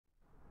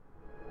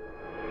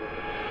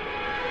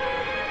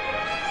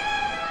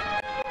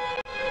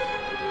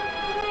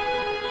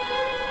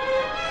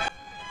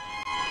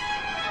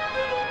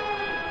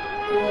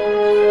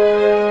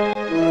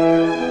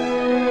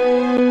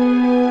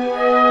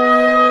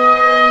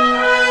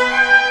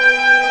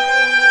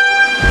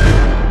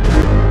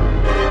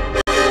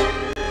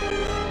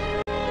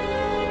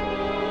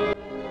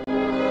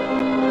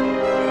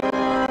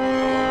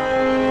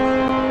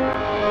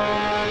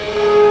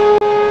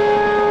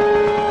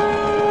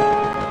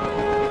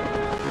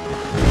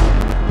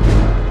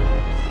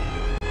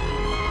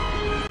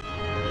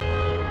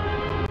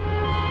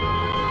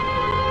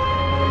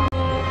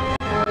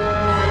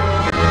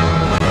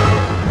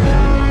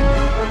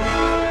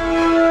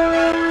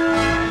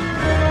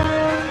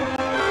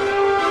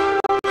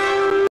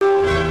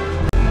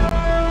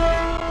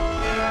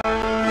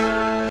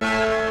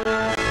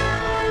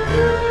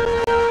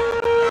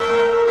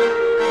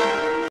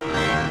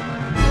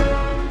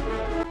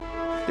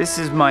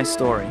This is my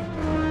story.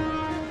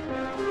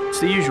 It's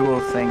the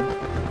usual thing.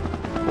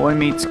 Boy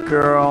meets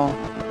girl.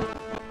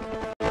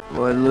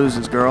 Boy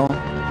loses girl.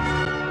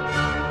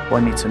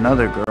 Boy meets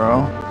another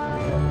girl.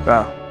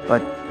 Oh,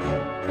 but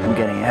I'm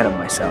getting ahead of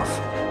myself.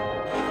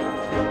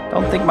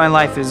 Don't think my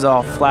life is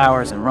all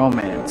flowers and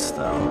romance,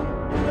 though.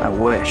 I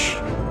wish.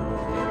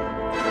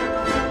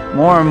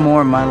 More and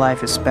more my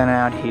life is spent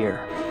out here,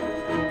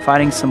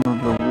 fighting some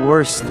of the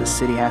worst the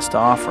city has to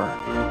offer.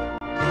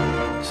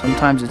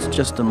 Sometimes it's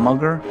just a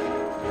mugger.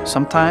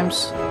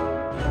 Sometimes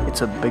it's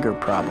a bigger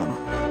problem.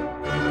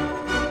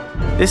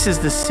 This is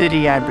the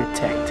city I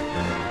protect.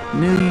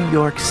 New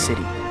York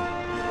City.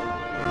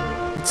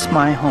 It's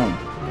my home.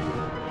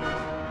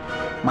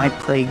 My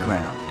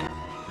playground.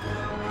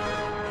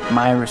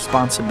 My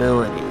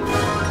responsibility.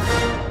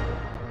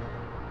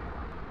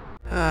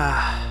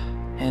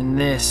 And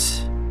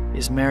this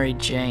is Mary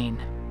Jane.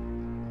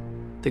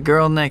 The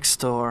girl next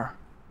door.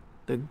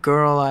 The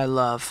girl I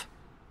love.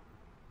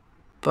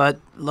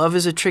 But love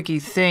is a tricky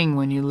thing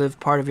when you live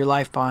part of your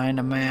life behind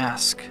a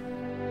mask.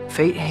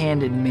 Fate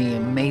handed me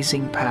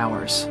amazing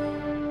powers,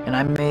 and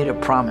I made a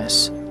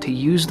promise to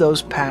use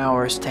those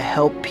powers to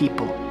help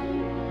people.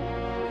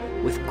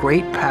 With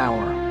great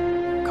power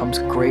comes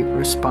great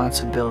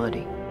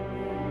responsibility.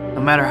 No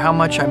matter how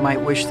much I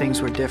might wish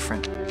things were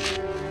different,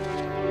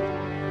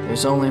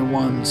 there's only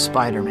one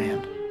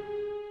Spider-Man.